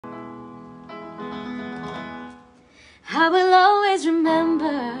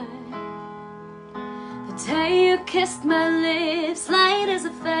day you kissed my lips, light as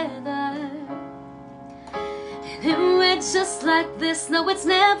a feather. And it went just like this. No, it's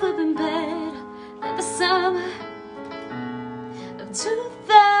never been better than the summer of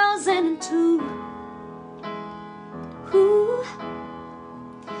 2002. Ooh.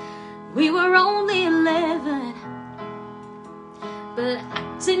 We were only 11, but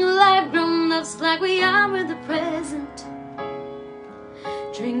acting like grown-ups, like we are in the present.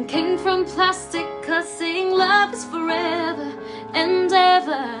 Drinking from plastic, cussing, love is forever and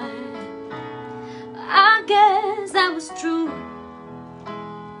ever. I guess that was true.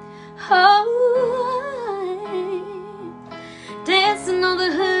 Oh, dancing on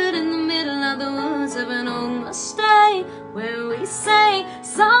the hood in the middle of the woods of an old Mustang, where we sang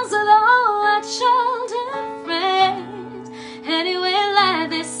songs with all our childhood friends. Anyway, like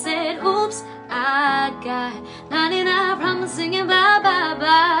they said, oops, I got 99 problems singing bye bye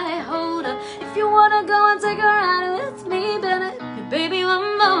bye. Hold up, if you wanna go and take a ride with me, better baby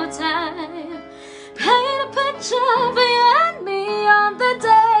one more time. Paint a picture for you and me on the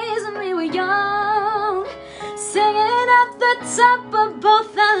days when we were young, singing at the top of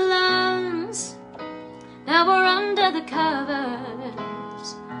both our lungs. Now we're under the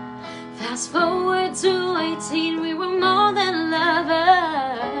covers. Fast forward to 18, we were more than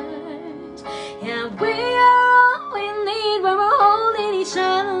lovers. Yeah, we are all we need when we're holding each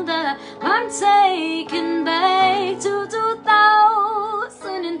other. I'm taken back to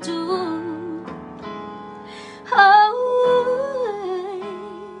 2002. Oh,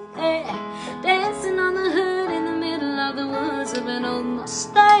 yeah. Dancing on the hood in the middle of the woods of an old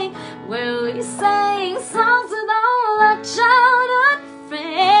Mustang, where we sang songs with all our childhood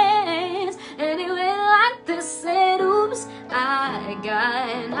friends. Anyway, like they said, oops, I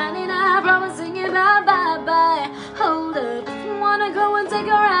got 99 problems singing bye bye bye. Hold up, if you wanna go and take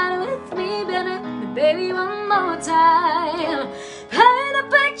a ride with me, better baby one more time. Paint a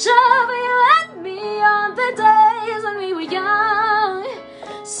picture for you and me on the days when we were young,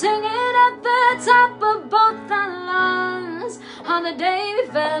 singing at the top of both our lungs on the day we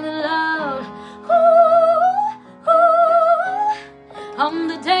fell in love. Ooh, ooh, on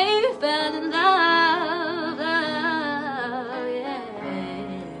the day we fell in love, yeah.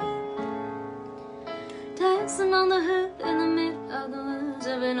 Dancing on the hood in the middle of the woods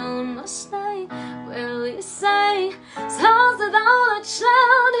of an old Mustang, where we sang songs with all our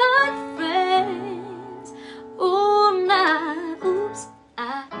childhood friends. Ooh, nah, oops,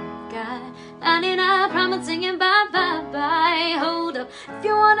 I got 99 problems singing bye bye bye. Hold up, if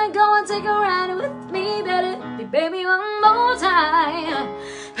you wanna go and take a ride with me, better be baby one more time.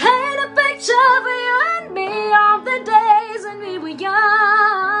 Paint a picture for you and me on the days when we were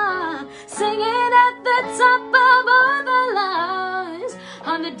young, singing at the top of all the lungs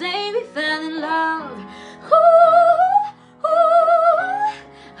on the day we fell in love. Ooh, ooh,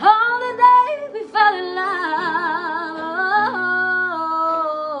 on the day we fell in love.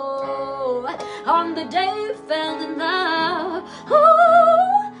 On the day we fell in love. Ooh,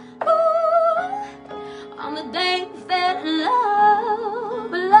 ooh, on the day we fell in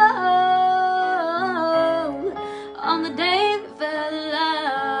love, love. On the day we fell in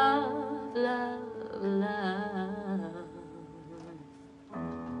love, love, love.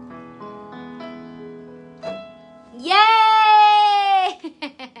 Yay!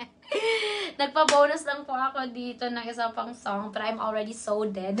 Nagpa-bonus lang po ako dito ng isa pang song, but I'm already so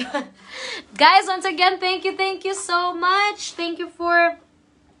dead. Guys, once again, thank you so much. Thank you for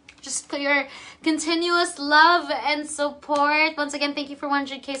just your continuous love and support. Once again, thank you for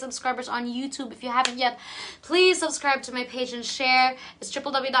 100K subscribers on YouTube. If you haven't yet, please subscribe to my page and share. It's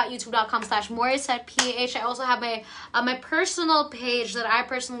www.youtube.com/MorissettePH. I also have my personal page that I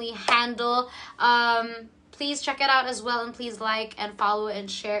personally handle. Please check it out as well, and please like and follow and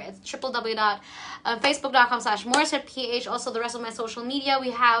share. It's www.facebook.com/MorissettePH. Also, the rest of my social media,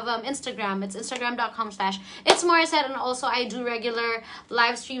 we have Instagram. It's instagram.com/itsmorissette. And also, I do regular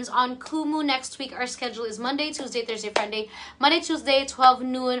live streams on Kumu. Next week, our schedule is Monday, Tuesday, Thursday, Friday. Monday, Tuesday, 12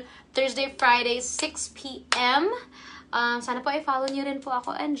 noon. Thursday, Friday, 6 p.m. Sana po i-follow nyo rin po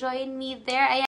ako and join me there.